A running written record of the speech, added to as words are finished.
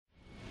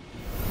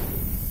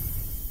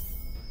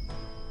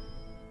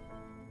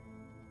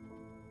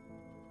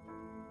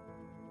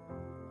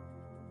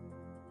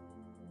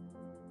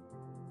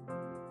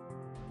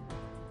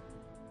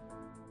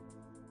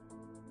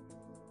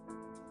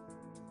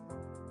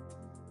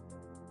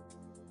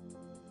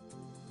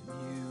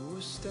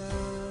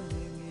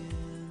standing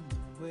in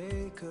the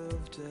wake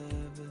of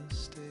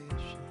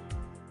devastation,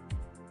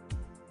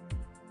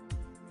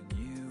 and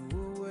you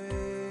were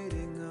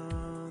waiting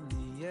on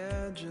the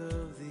edge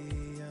of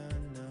the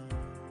unknown,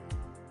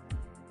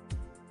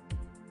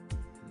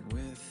 and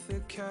with the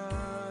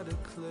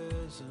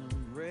cataclysm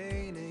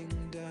raining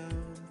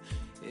down,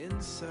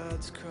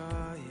 inside's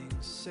crying,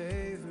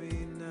 save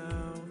me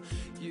now.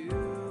 You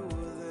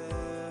were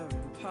there,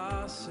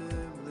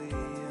 impossibly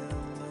alone.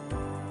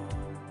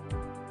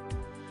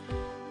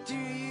 Do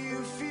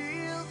you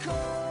feel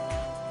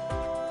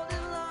cold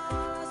and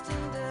lost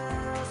in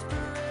desperation?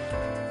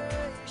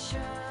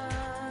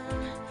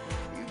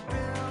 You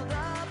build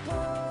up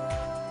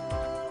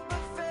hope,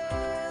 but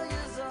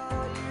failure's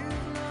all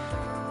you've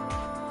known.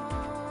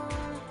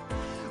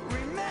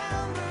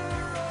 Remember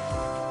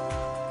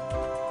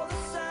all the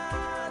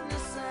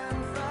sadness and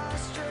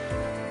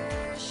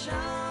frustration,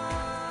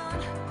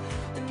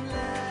 and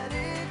let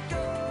it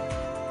go.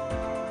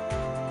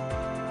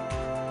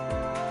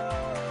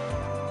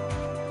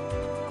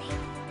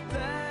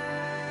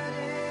 Let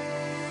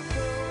it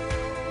go.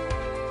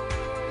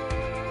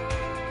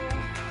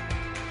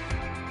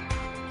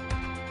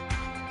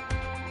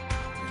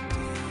 And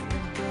in a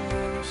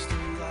burst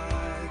of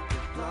light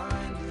that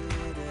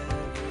blinded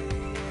every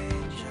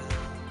angel,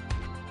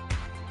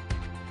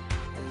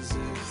 as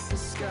if the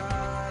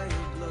sky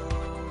had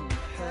blown the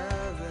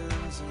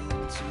heavens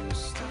into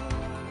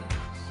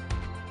stars.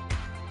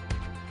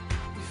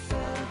 We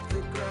felt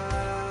the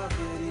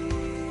gravity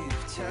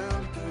of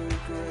tempered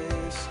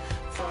grace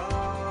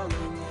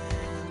falling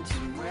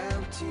into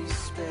empty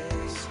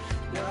space.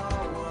 No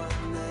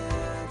one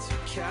there to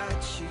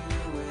catch you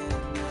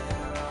in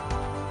their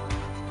arms.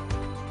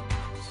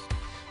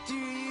 Do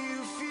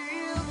you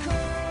feel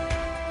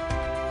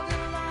cold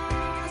and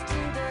lost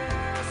in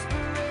desperation?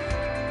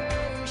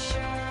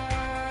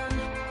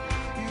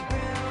 You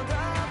build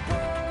up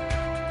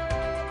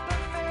hope,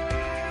 but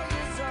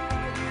failure's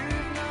all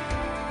you've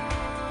known.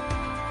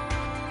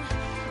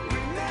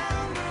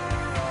 Remember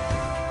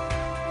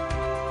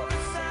all the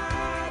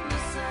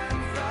sadness and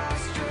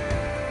frustration,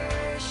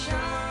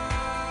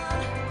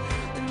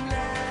 and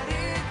let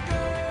it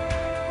go.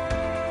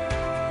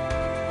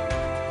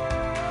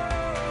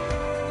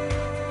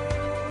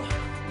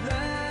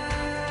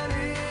 Let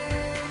it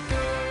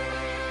go.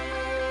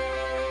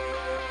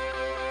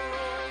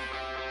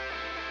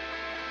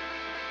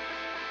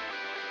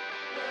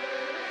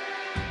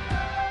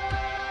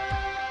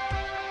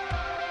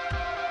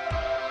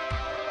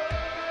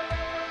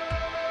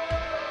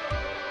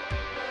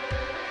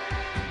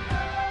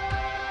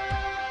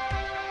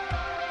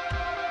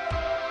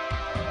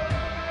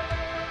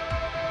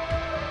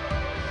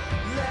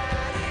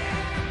 Let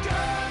it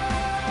go.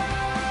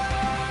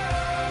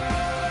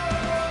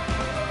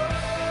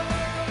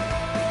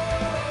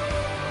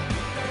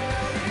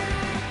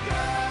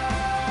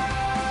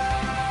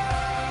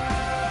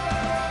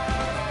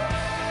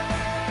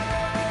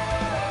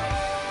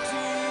 Do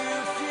you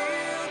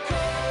feel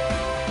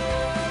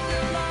cold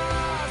and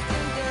lost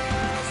in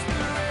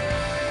desperation?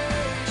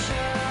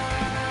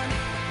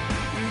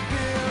 You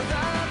build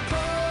up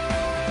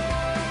hope,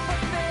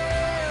 but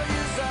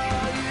failure's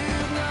all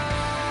you've known.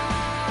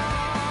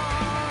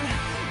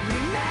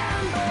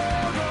 Remember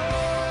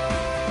all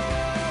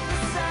the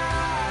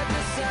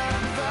sadness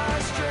and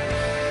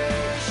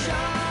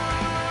frustration,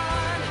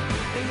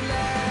 and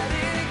let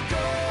it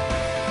go.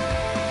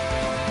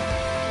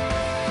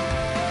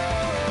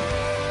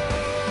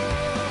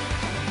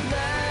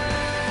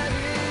 Let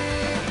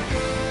it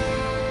go.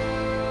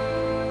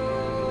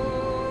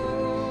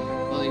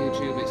 Well,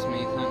 YouTube, it's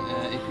me.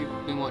 If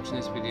you've been watching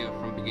this video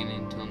from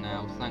beginning till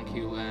now, thank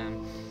you.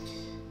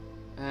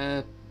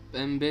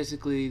 And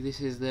basically, this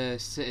is the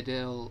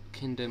Citadel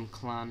Kingdom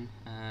clan.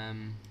 Not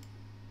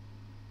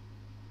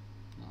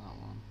that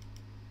one.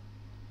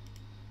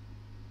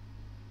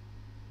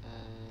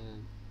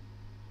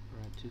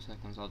 Right, 2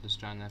 seconds. I'll just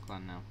join their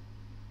clan now.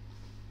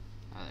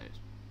 Ah, there it is.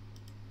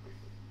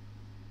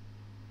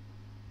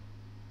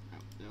 Oh,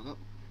 there we go.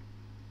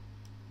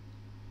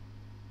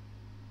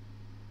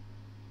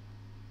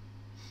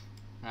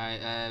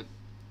 Right,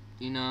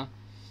 you know,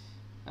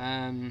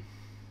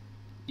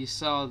 you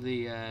saw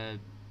the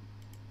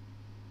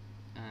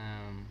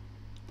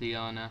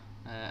owner,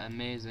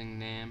 amazing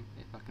name,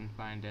 if I can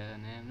find her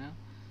name now.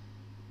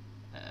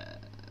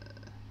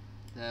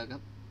 There we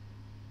go.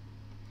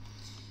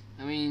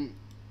 I mean,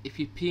 if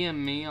you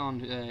PM me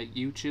on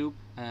YouTube,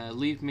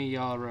 leave me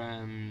your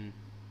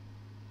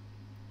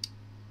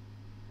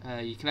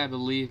you can either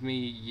leave me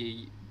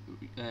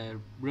your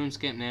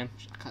RuneScape name.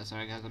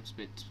 Sorry guys, I'm a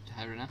bit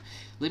tired right now.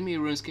 Leave me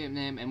your RuneScape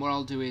name, and what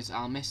I'll do is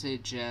I'll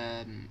message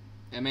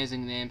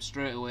amazing name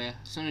straight away.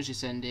 As soon as you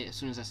send it, as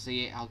soon as I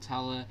see it, I'll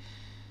tell her.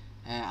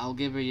 I'll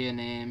give her your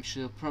name.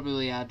 She'll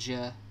probably add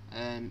you,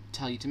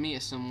 tell you to meet her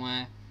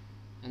somewhere,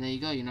 and there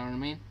you go. You know what I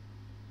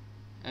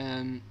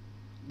mean?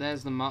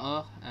 There's the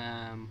motto.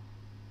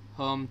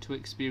 Home to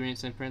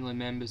experienced and friendly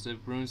members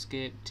of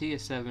RuneScape Tier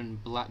 7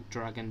 Black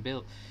Dragon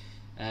build.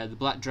 The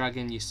black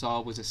dragon you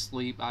saw was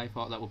asleep. I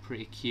thought that was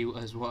pretty cute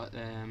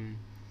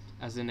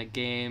as in a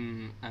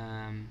game.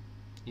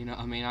 You know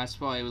what I mean? I just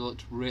thought it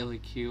looked really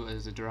cute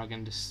as a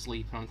dragon just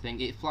sleeping on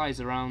thing. It flies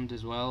around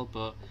as well,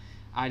 but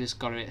I just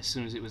got it as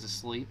soon as it was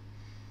asleep.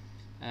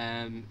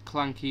 Clan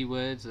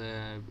keywords: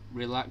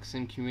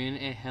 relaxing,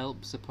 community,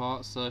 help,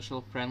 support,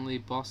 social, friendly,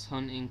 boss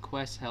hunting,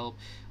 quest help,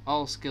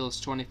 all skills,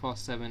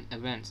 24/7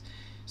 events.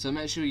 So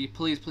make sure you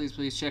please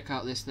check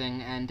out this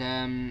thing,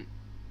 and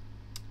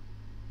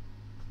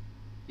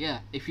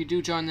yeah, if you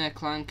do join their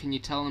clan, can you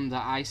tell them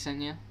that I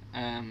sent you?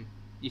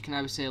 You can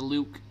either say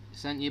Luke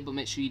sent you, but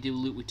make sure you do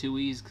Luke with 2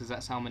 E's, because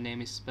that's how my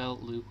name is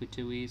spelled, Luke with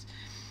 2 E's.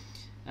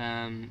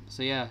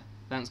 So yeah,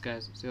 thanks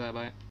guys, see you later,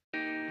 bye.